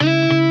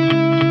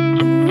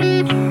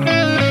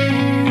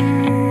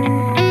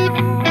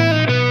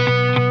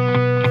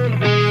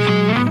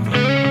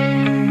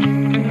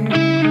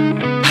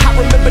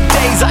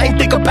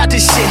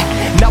this shit.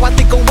 Now I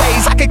think of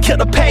ways I could kill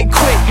the pain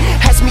quick.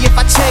 Ask me if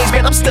I changed,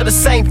 man, I'm still the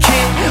same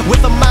kid.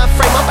 With a mind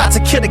frame I'm about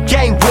to kill the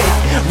game with.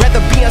 Rather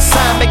be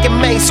unsigned, making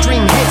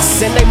mainstream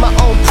hits, and name my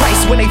own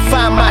price when they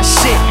find my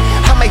shit.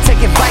 I may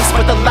take advice,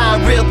 but the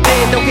line real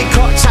thin. Don't get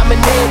caught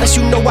chiming in unless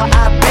you know where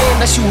I've been,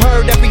 unless you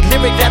heard every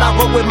lyric that I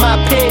wrote with my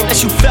pen,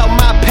 unless you felt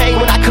my pain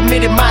when I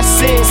committed my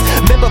sins.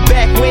 Remember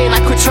back when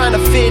I quit trying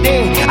to fit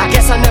in? I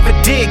guess I never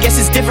did,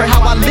 guess it's different how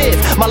I live.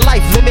 My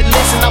life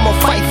limitless and I'ma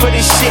fight for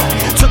this shit.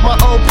 Took my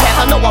own path,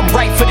 I know I'm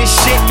right for this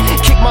shit.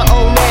 Kick my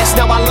own ass,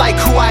 now I like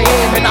who I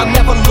am, and I'll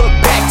never look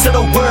back to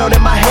the world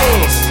in my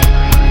hands.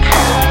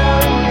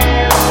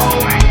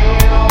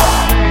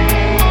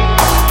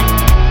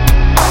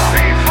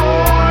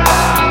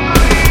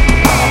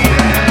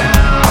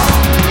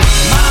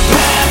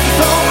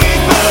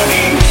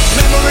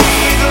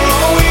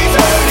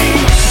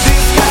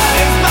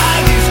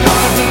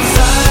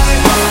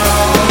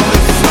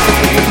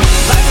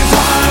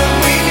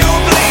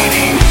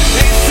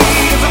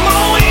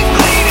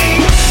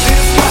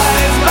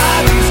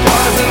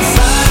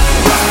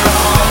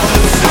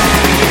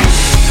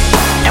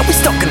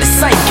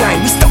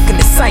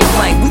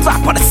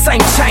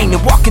 And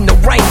walk in the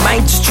rain,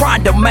 man, just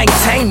trying to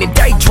maintain and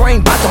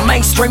daydream about the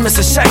mainstream. It's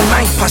a shame,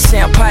 man. Pop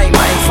champagne,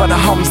 man, for the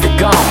homies that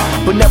gone,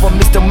 but never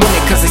missed a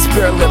minute cause they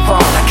spirit live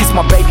on. I kiss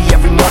my baby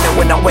every morning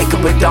when I wake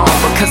up at dawn,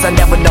 because I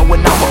never know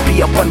when I'ma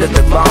be up under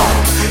the lawn.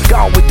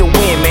 Gone with the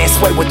wind, man,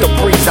 sway with the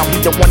breeze. I'll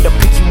be the one to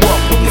pick you up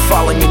when you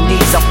fall on your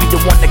knees. I'll be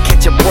the one to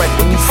catch your breath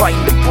when you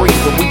fighting to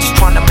breathe. And we just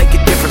trying to make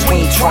a difference,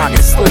 we ain't trying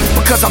to sleep,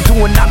 because I'm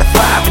doing 9 to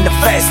 5 in the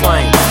fast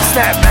lane.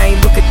 Snap, man,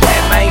 look at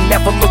that, man,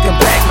 never looking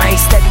back, man.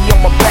 Steady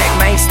on my back,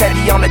 man,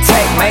 steady on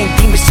attack, man.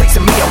 Demons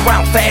chasing me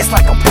around fast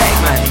like I'm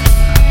Pac-Man.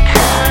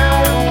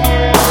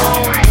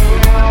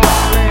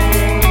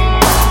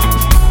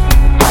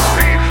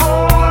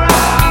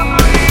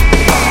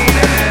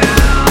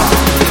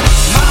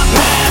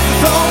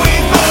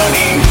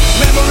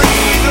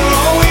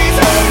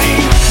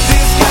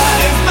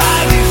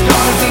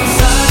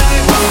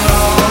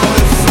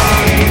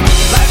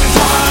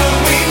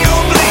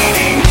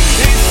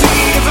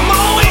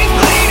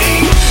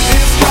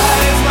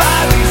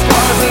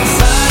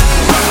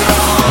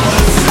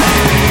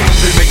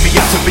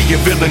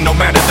 Villain, no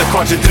matter the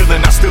cards you're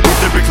dealing, I still be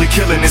lyrically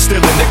killing and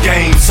still in the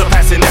game,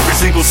 surpassing every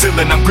single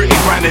ceiling. I'm gritting,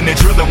 grinding, and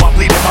drilling while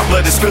bleeding. My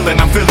blood is spilling,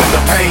 I'm feeling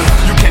the pain.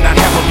 You cannot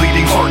have a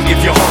bleeding heart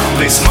if you're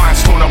heartless.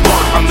 Mine's torn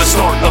apart, I'm the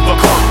start of a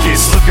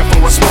carcass, looking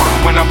for a spark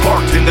when I'm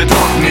parked in the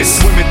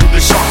darkness, swimming through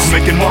the sharks,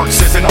 making marks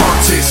as an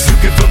artist. You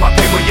can feel my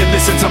pain when you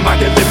listen to my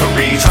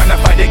delivery, trying to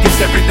fight against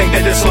everything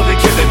that is slowly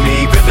killing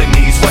me.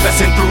 Villainies,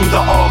 flexing through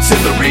the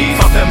auxiliary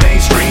of the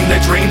mainstream.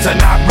 Their dreams are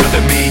not real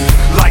to me.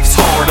 Life's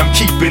hard, I'm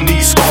keeping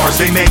these scars,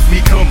 they make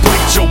me complete,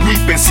 you'll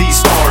weep and see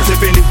stars.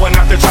 If anyone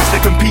out there tries to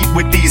compete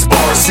with these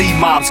bars,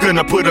 C-Mob's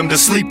gonna put them to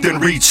sleep then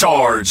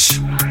recharge.